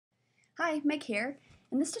Hi, Meg here.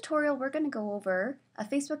 In this tutorial, we're going to go over a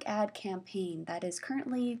Facebook ad campaign that is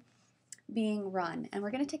currently being run. And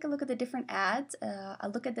we're going to take a look at the different ads,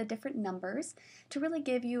 a look at the different numbers to really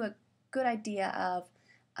give you a good idea of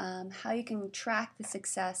how you can track the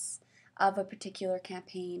success of a particular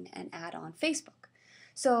campaign and ad on Facebook.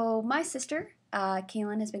 So my sister,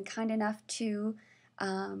 Kaylin, has been kind enough to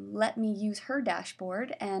let me use her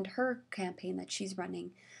dashboard and her campaign that she's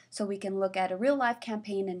running so we can look at a real life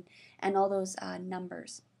campaign and all those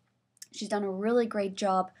numbers. She's done a really great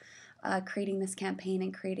job creating this campaign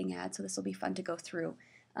and creating ads, so this will be fun to go through.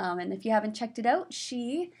 And if you haven't checked it out,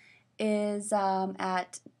 she is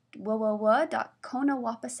at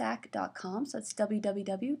www.konawapasak.com, so it's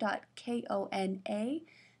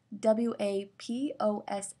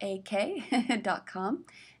www.konawapasak.com.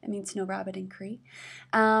 It means snow rabbit in Cree.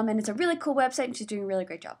 And it's a really cool website, and she's doing a really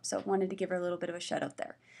great job. So wanted to give her a little bit of a shout out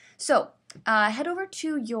there. So head over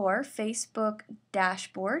to your Facebook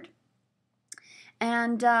dashboard,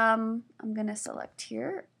 and I'm going to select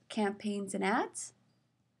here campaigns and ads.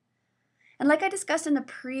 And like I discussed in the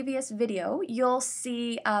previous video, you'll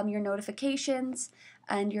see your notifications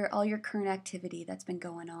and all your current activity that's been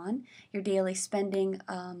going on, your daily spending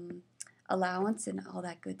allowance and all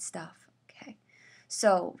that good stuff. Okay,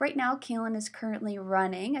 so right now Kaylin is currently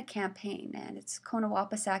running a campaign, and it's Kona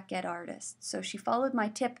Wapasak Get Artists. So she followed my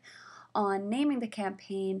tip on naming the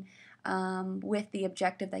campaign with the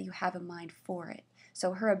objective that you have in mind for it.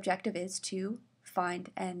 So her objective is to find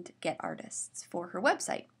and get artists for her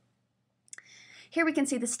website. Here we can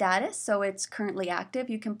see the status, so it's currently active.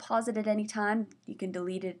 You can pause it at any time. You can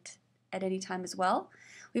delete it at any time as well.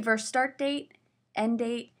 We have our start date, end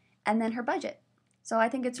date, and then her budget. So I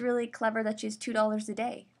think it's really clever that she's $2 a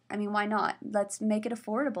day. I mean, why not? Let's make it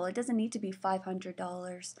affordable. It doesn't need to be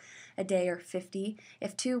 $500 a day or $50.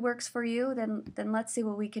 If 2 works for you, then let's see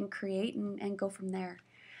what we can create and go from there.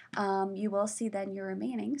 You will see then your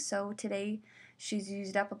remaining. So today she's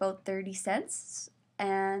used up about 30 cents,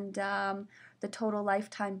 and the total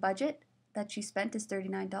lifetime budget that she spent is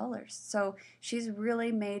 $39. So she's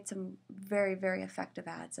really made some very, very effective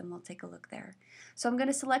ads, and we'll take a look there. So I'm going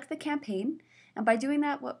to select the campaign, and by doing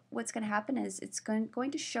that, what's going to happen is it's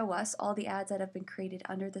going to show us all the ads that have been created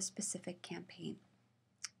under the specific campaign.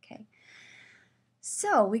 Okay,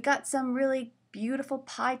 so we got some really beautiful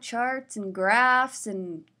pie charts and graphs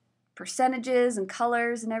and percentages and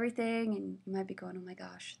colors and everything, and you might be going, oh my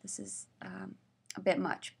gosh, this is a bit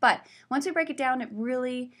much. But once we break it down, it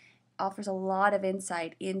really offers a lot of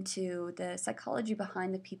insight into the psychology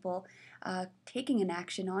behind the people taking an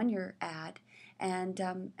action on your ad, and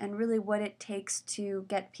really what it takes to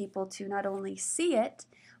get people to not only see it,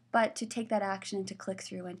 but to take that action and to click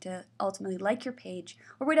through and to ultimately like your page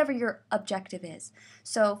or whatever your objective is.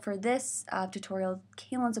 So for this tutorial,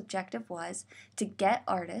 Kaylin's objective was to get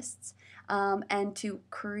artists and to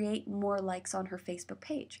create more likes on her Facebook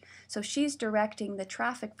page. So she's directing the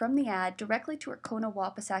traffic from the ad directly to her Kona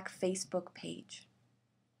Wapasak Facebook page.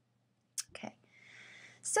 Okay,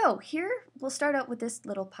 so here we'll start out with this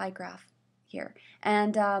little pie graph here,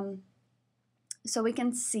 and so we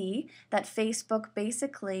can see that Facebook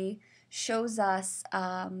basically shows us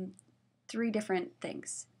 3 different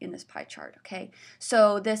things in this pie chart. Okay,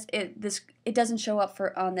 so it doesn't show up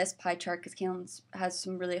on this pie chart because Kaylin has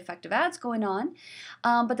some really effective ads going on,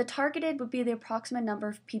 but the targeted would be the approximate number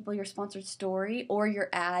of people your sponsored story or your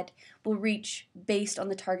ad will reach based on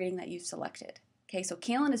the targeting that you've selected. Okay, so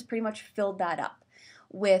Kaylin has pretty much filled that up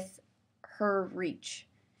with her reach.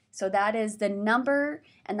 So that is the number,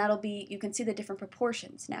 and that'll be, you can see the different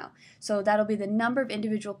proportions now. So that'll be the number of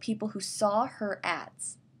individual people who saw her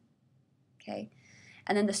ads. Okay,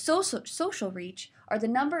 and then the social reach are the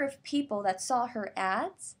number of people that saw her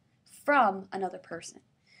ads from another person.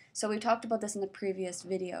 So we talked about this in the previous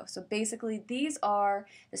video. So basically these are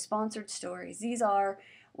the sponsored stories. These are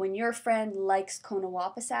when your friend likes Kona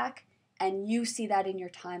Wapasak and you see that in your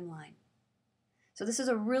timeline. So this is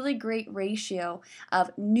a really great ratio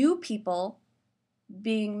of new people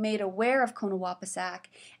being made aware of Kona Wapasak,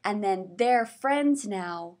 and then their friends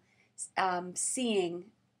now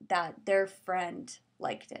seeing that their friend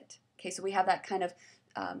liked it. Okay, so we have that kind of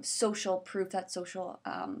social proof, that social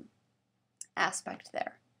aspect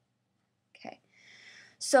there. Okay,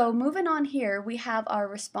 so moving on here, we have our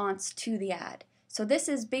response to the ad. So this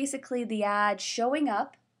is basically the ad showing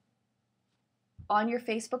up on your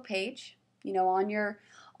Facebook page, you know,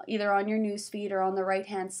 either on your newsfeed or on the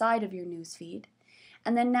right-hand side of your newsfeed.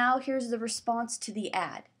 And then now here's the response to the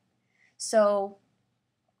ad. So,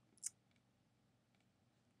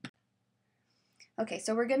 okay,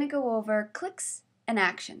 so we're going to go over clicks and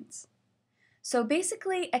actions. So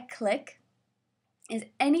basically a click is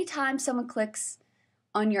anytime someone clicks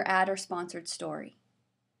on your ad or sponsored story.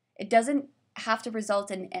 It doesn't have to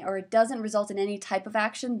result in, or it doesn't result in any type of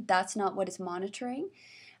action. That's not what it's monitoring.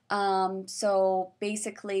 So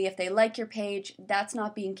basically, if they like your page, that's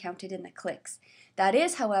not being counted in the clicks. That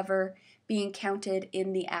is, however, being counted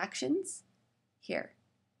in the actions here.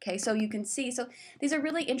 Okay, so you can see, so these are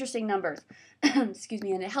really interesting numbers. Excuse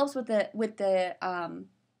me, and it helps with the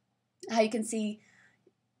how you can see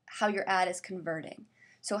how your ad is converting.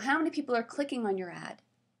 So how many people are clicking on your ad?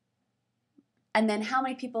 And then how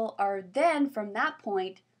many people are then from that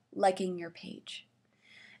point liking your page?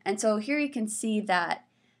 And so here you can see that,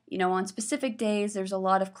 you know, on specific days there's a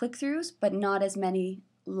lot of click-throughs, but not as many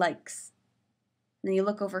likes. Then you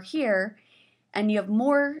look over here and you have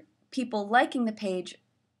more people liking the page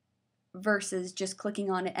versus just clicking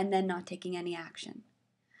on it and then not taking any action.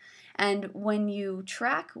 And when you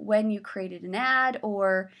track when you created an ad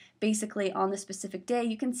or basically on the specific day,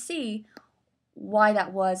 you can see why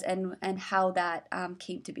that was and how that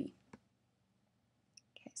came to be.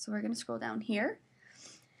 Okay, so we're going to scroll down here.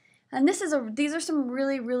 And these are some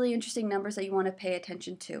really interesting numbers that you want to pay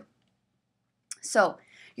attention to. So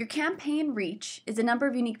your campaign reach is the number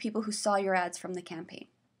of unique people who saw your ads from the campaign.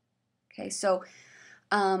 Okay, so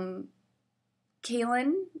Campagin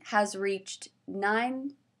has reached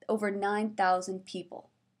over 9,000 people.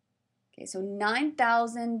 Okay, so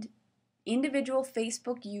 9,000 individual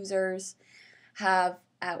Facebook users have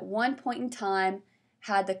at one point in time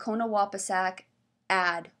had the Kona Wapasak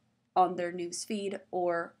ad on their newsfeed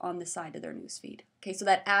or on the side of their newsfeed. Okay, so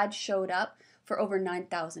that ad showed up for over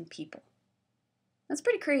 9,000 people. That's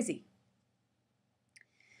pretty crazy.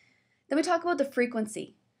 Then we talk about the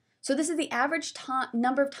frequency. So this is the average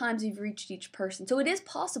number of times you've reached each person. So it is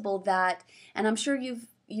possible that, and I'm sure you've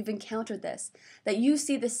encountered this, that you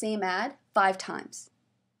see the same ad 5 times.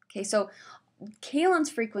 Okay, so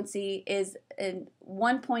Kaylin's frequency is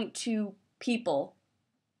 1.2 people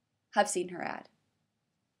have seen her ad.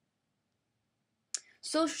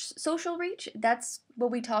 Social reach, that's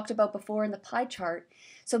what we talked about before in the pie chart.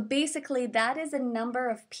 So basically that is a number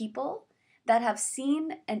of people that have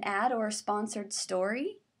seen an ad or a sponsored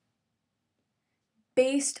story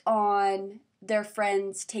based on their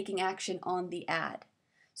friends taking action on the ad.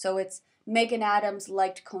 So it's Megan Adams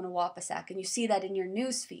liked Kona Wapasak, and you see that in your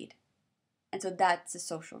news feed. And so that's a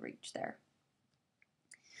social reach there.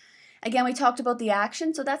 Again, we talked about the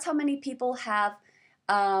action. So that's how many people have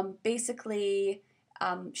basically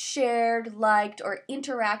shared, liked, or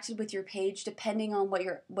interacted with your page, depending on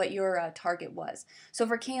what your target was. So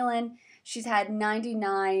for Campagin, she's had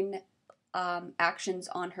 99 actions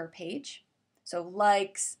on her page. So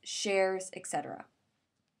likes, shares, etc.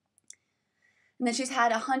 And then she's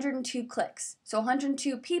had 102 clicks. So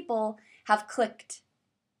 102 people have clicked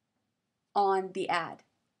on the ad.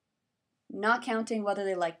 Not counting whether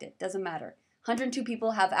they liked it, doesn't matter. 102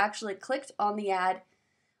 people have actually clicked on the ad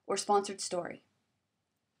or sponsored story.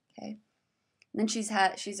 Okay. And then she's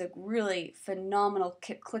a really phenomenal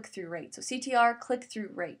click-through rate. So CTR,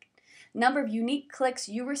 click-through rate. Number of unique clicks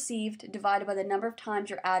you received divided by the number of times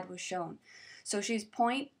your ad was shown. So she's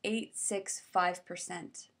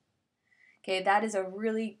 0.865%. Okay, that is a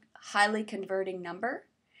really highly converting number.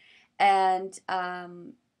 And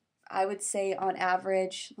I would say on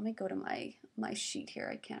average, let me go to my sheet here.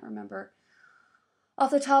 I can't remember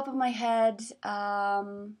off the top of my head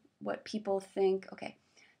what people think. Okay,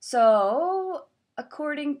 so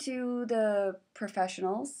according to the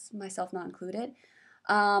professionals, myself not included,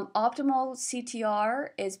 optimal CTR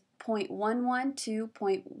is 0.11 to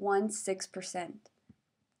 0.16%.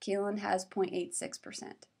 Campagin has 0.86%.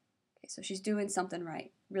 Okay, so she's doing something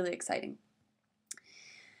right. Really exciting.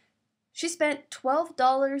 She spent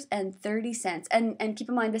 $12.30, and keep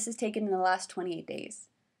in mind this is taken in the last 28 days.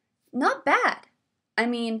 Not bad. I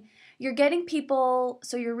mean, you're getting people,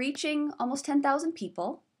 so you're reaching almost 10,000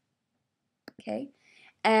 people, okay,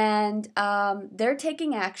 and they're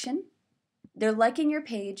taking action, they're liking your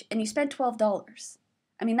page, and you spent $12.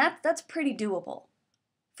 I mean, that's pretty doable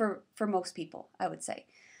for most people, I would say.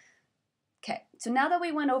 Okay, so now that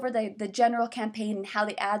we went over the general campaign and how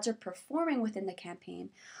the ads are performing within the campaign,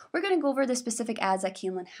 we're going to go over the specific ads that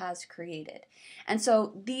Campagin has created. And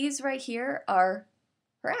so these right here are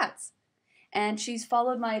her ads. And she's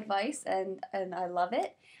followed my advice, and I love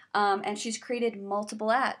it. And she's created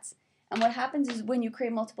multiple ads. And what happens is when you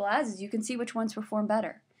create multiple ads is you can see which ones perform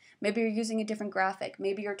better. Maybe you're using a different graphic.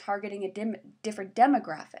 Maybe you're targeting a different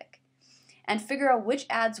demographic. And figure out which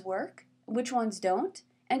ads work, which ones don't,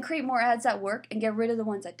 and create more ads that work and get rid of the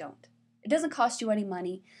ones that don't. It doesn't cost you any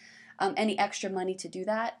money, any extra money to do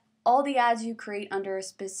that. all the ads you create under a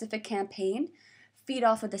specific campaign feed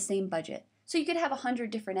off of the same budget. So you could have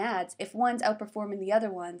 100 different ads. If one's outperforming the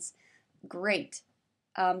other ones, great.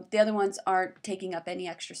 The other ones aren't taking up any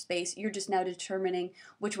extra space. You're just now determining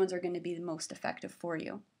which ones are going to be the most effective for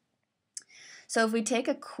you. So if we take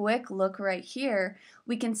a quick look right here,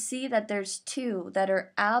 we can see that there's two that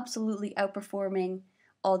are absolutely outperforming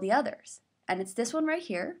all the others. And it's this one right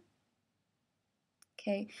here,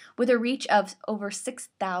 okay, with a reach of over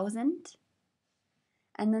 6,000.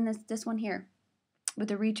 And then there's this one here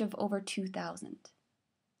with a reach of over 2,000.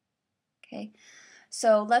 Okay.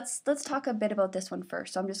 So let's talk a bit about this one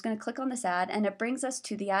first. So I'm just going to click on this ad, and it brings us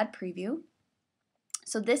to the ad preview.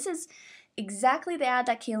 So this is exactly the ad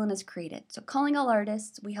that Kaylin has created. So calling all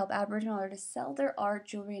artists, we help Aboriginal artists sell their art,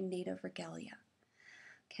 jewelry, and native regalia.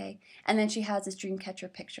 Okay, and then she has this dream catcher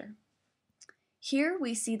picture. Here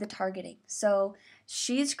we see the targeting. So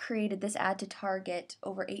she's created this ad to target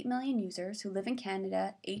over 8 million users who live in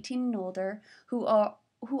Canada, 18 and older, who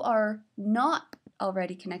are not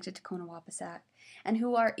already connected to Kona Wapasak, and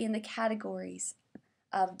who are in the categories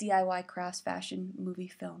of DIY, crafts, fashion, movie,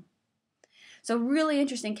 film. So really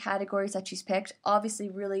interesting categories that she's picked, obviously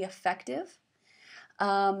really effective.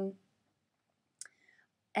 And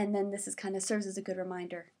then this is kind of serves as a good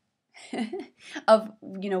reminder of,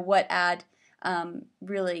 what ad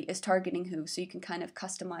really is targeting who, so you can kind of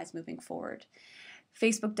customize moving forward.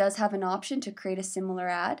 Facebook does have an option to create a similar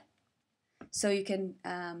ad. So you can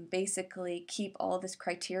basically keep all this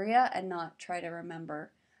criteria and not try to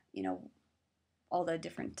remember, all the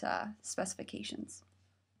different specifications.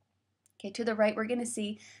 Okay, to the right, we're going to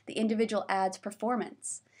see the individual ads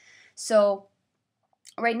performance. So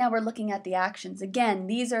right now we're looking at the actions. Again,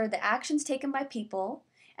 these are the actions taken by people,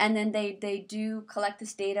 and then they do collect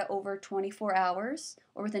this data over 24 hours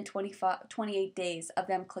or within 28 days of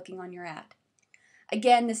them clicking on your ad.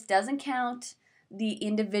 Again, this doesn't count the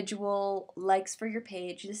individual likes for your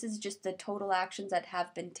page. This is just the total actions that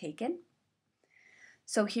have been taken.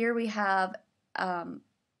 So here we have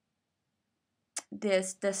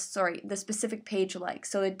the specific page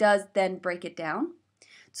likes. So it does then break it down.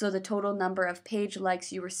 So the total number of page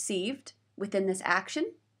likes you received within this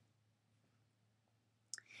action,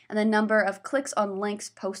 and the number of clicks on links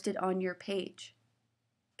posted on your page.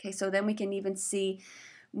 Okay, so then we can even see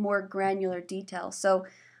more granular detail. So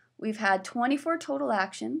we've had 24 total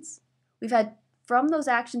actions. We've had, from those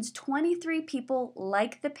actions, 23 people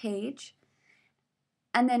like the page,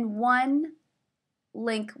 and then one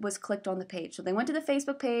link was clicked on the page. So they went to the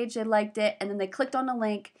Facebook page, they liked it, and then they clicked on the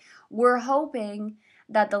link. We're hoping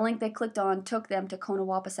that the link they clicked on took them to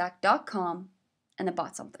konawapasak.com and they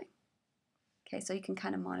bought something. Okay, so you can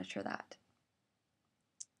kind of monitor that.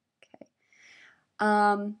 Okay.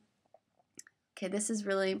 Okay, this is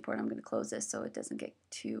really important. I'm going to close this so it doesn't get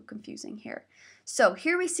too confusing here. So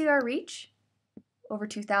here we see our reach, over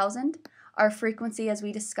 2,000. Our frequency, as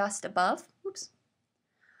we discussed above. Oops.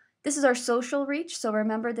 This is our social reach. So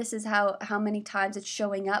remember, this is how many times it's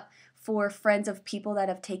showing up for friends of people that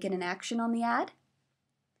have taken an action on the ad.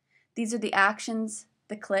 These are the actions,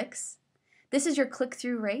 the clicks. This is your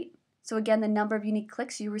click-through rate. So again, the number of unique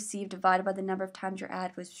clicks you received divided by the number of times your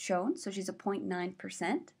ad was shown. So she's a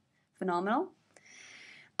 0.9%. Phenomenal.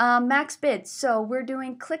 Max bid. So we're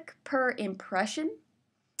doing click per impression.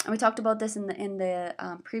 And we talked about this in the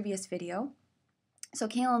previous video. So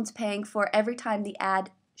Kaylin's paying for every time the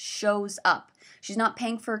ad shows up. She's not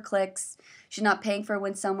paying for clicks. She's not paying for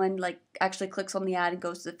when someone actually clicks on the ad and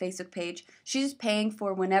goes to the Facebook page. She's paying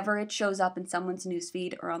for whenever it shows up in someone's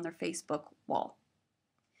newsfeed or on their Facebook wall.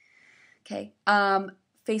 Okay.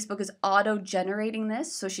 Facebook is auto-generating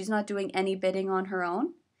this, so she's not doing any bidding on her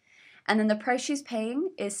own. And then the price she's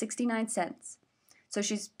paying is 69 cents. So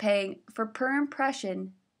she's paying for per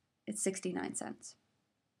impression, it's 69 cents.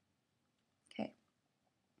 Okay.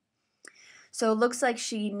 So it looks like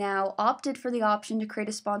she now opted for the option to create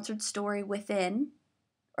a sponsored story within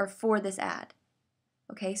or for this ad.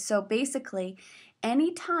 Okay, so basically,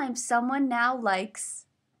 anytime someone now likes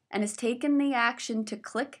and has taken the action to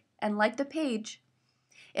click and like the page,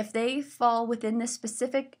 if they fall within this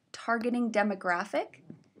specific targeting demographic,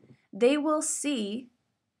 they will see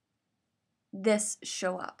this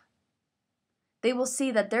show up. They will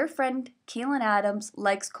see that their friend Kaylin Adams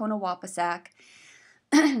likes Kona Wapasak,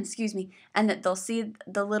 excuse me, and that they'll see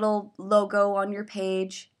the little logo on your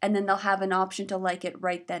page, and then they'll have an option to like it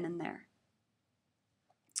right then and there.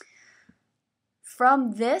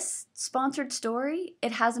 From this sponsored story,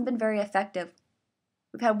 it hasn't been very effective.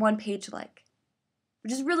 We've had one page like,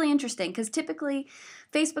 which is really interesting because typically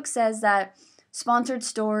Facebook says that sponsored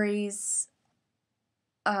stories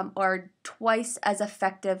are twice as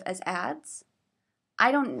effective as ads.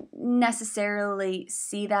 I don't necessarily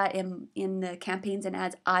see that in the campaigns and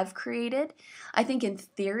ads I've created. I think in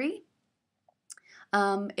theory,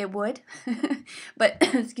 it would, but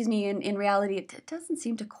excuse me, in reality, it doesn't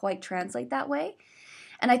seem to quite translate that way.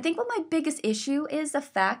 And I think what my biggest issue is the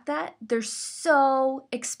fact that they're so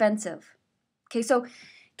expensive. Okay, so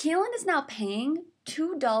Kaylin is now paying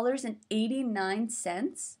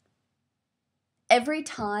 $2.89 every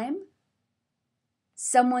time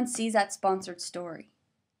someone sees that sponsored story.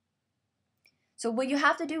 So what you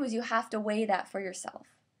have to do is you have to weigh that for yourself.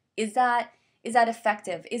 Is that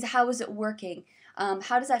effective? How is it working?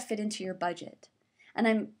 How does that fit into your budget?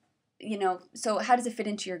 And so how does it fit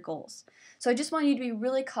into your goals? So I just want you to be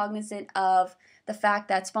really cognizant of the fact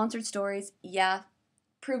that sponsored stories, yeah,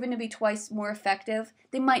 proven to be twice more effective.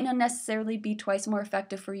 They might not necessarily be twice more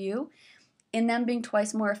effective for you. In them being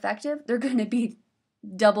twice more effective, they're going to be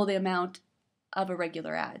double the amount of a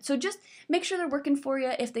regular ad. So just make sure they're working for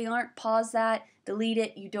you. If they aren't, pause that, delete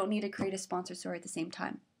it. You don't need to create a sponsored story at the same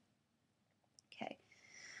time. Okay.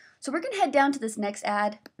 So we're going to head down to this next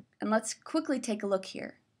ad and let's quickly take a look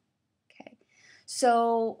here. Okay.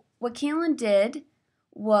 So what Kaylin did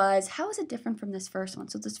was, how is it different from this first one?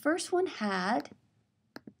 So this first one had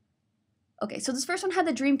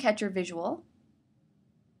the dream catcher visual.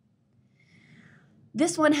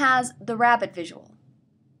 This one has the rabbit visual.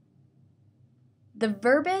 The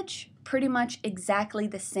verbiage, pretty much exactly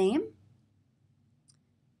the same.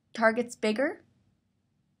 Target's bigger.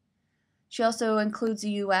 She also includes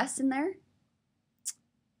the US in there.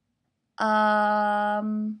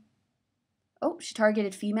 She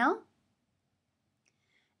targeted female.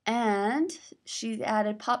 And she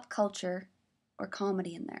added pop culture or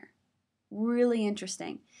comedy in there. Really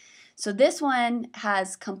interesting. So this one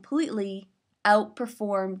has completely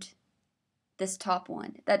outperformed this top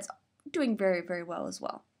one. That's doing very, very well as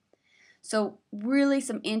well. So really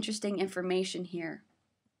some interesting information here.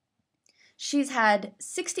 She's had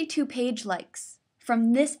 62 page likes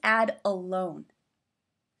from this ad alone.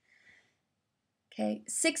 Okay,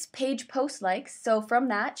 6 page post likes. So from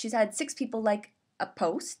that, she's had 6 people like a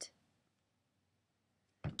post,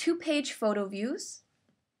 2 page photo views,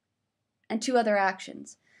 and 2 other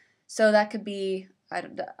actions. So that could be,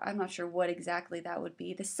 I'm not sure what exactly that would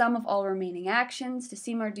be. The sum of all remaining actions. To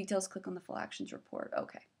see more details, click on the full actions report.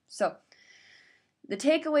 Okay, so the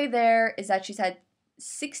takeaway there is that she's had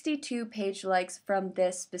 62 page likes from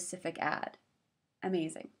this specific ad.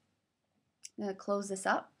 Amazing. I'm going to close this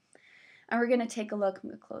up. And we're going to take a look. I'm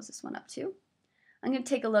going to close this one up too. I'm going to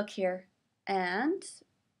take a look here and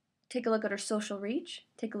take a look at her social reach.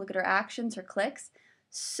 Take a look at her actions, her clicks.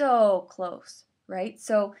 So close, right?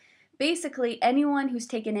 So basically, anyone who's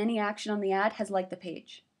taken any action on the ad has liked the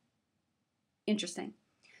page. Interesting.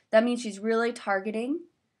 That means she's really targeting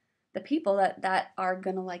the people that are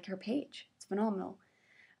going to like her page. It's phenomenal.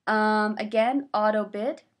 Again, auto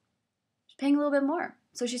bid. She's paying a little bit more.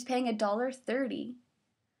 So she's paying $1.30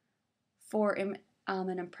 for an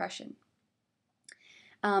impression.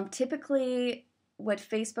 Typically, what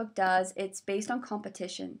Facebook does, it's based on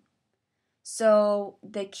competition. So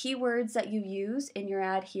the keywords that you use in your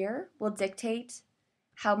ad here will dictate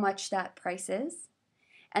how much that price is,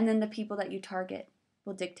 and then the people that you target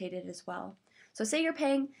will dictate it as well. So say you're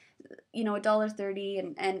paying,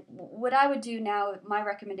 $1.30, and what I would do now, my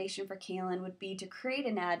recommendation for Kaylin would be to create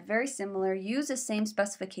an ad very similar, use the same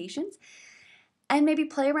specifications, and maybe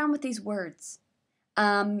play around with these words.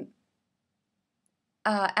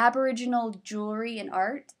 Aboriginal jewelry and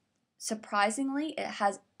art, surprisingly, it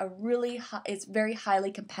has it's very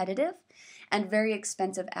highly competitive and very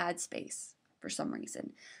expensive ad space for some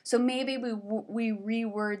reason. So maybe we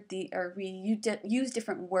reword use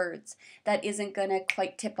different words that isn't going to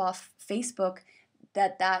quite tip off Facebook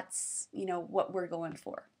that's what we're going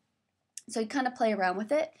for. So you kind of play around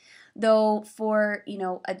with it. Though for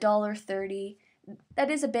 $1.30, that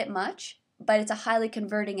is a bit much, but it's a highly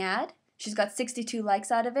converting ad. She's got 62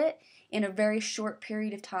 likes out of it in a very short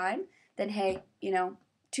period of time. Then hey,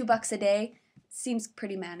 $2 a day seems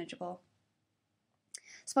pretty manageable.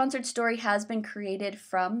 Sponsored story has been created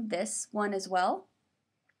from this one as well,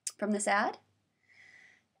 from this ad.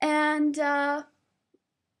 And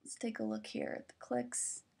let's take a look here at the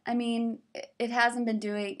clicks. I mean, it hasn't been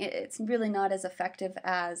it's really not as effective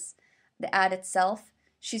as the ad itself.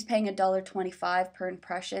 She's paying $1.25 per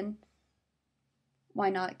impression. Why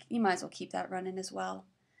not? You might as well keep that running as well.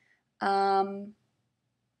 Let's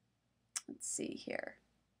see here.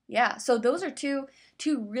 Yeah, so those are two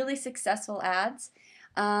really successful ads.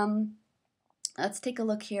 Let's take a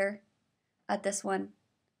look here at this one.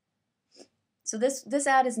 So this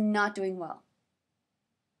ad is not doing well.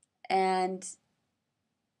 And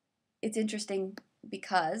it's interesting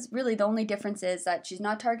because really the only difference is that she's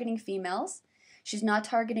not targeting females, she's not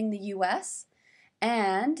targeting the US,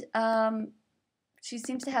 and she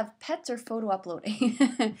seems to have pets or photo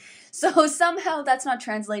uploading. So somehow that's not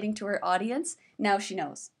translating to her audience. Now she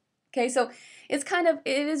knows. Okay, so it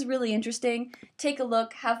is really interesting. Take a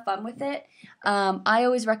look, have fun with it. I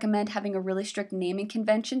always recommend having a really strict naming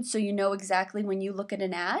convention so you know exactly when you look at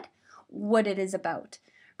an ad what it is about,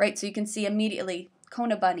 right? So you can see immediately,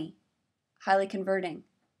 Kona Bunny, highly converting.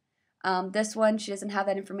 This one, she doesn't have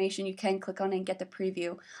that information. You can click on it and get the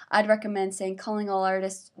preview. I'd recommend saying, calling all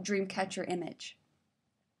artists, Dreamcatcher image.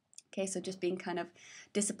 Okay, so just being kind of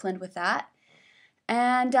disciplined with that.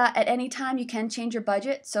 And at any time, you can change your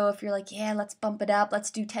budget. So if you're like, yeah, let's bump it up. Let's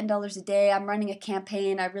do $10 a day. I'm running a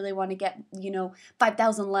campaign. I really want to get,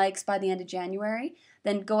 5,000 likes by the end of January.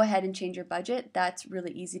 Then go ahead and change your budget. That's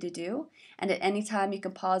really easy to do. And at any time, you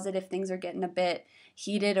can pause it if things are getting a bit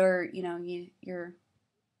heated or, you're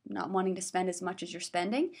not wanting to spend as much as you're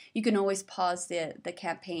spending. You can always pause the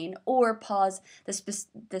campaign or pause the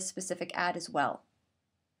specific ad as well.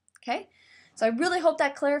 Okay? So I really hope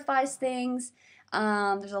that clarifies things.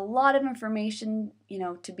 There's a lot of information,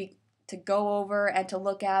 to go over and to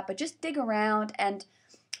look at, but just dig around. And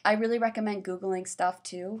I really recommend Googling stuff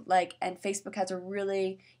too. And Facebook has a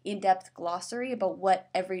really in-depth glossary about what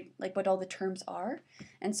all the terms are.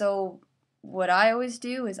 And so what I always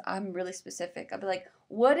do is I'm really specific. I'll be like,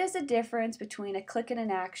 what is the difference between a click and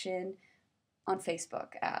an action on Facebook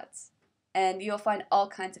ads? And you'll find all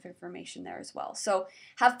kinds of information there as well. So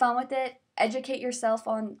have fun with it. Educate yourself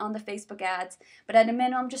on the Facebook ads. But at a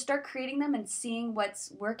minimum, just start creating them and seeing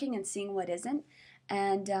what's working and seeing what isn't.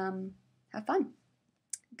 And have fun.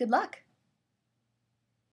 Good luck.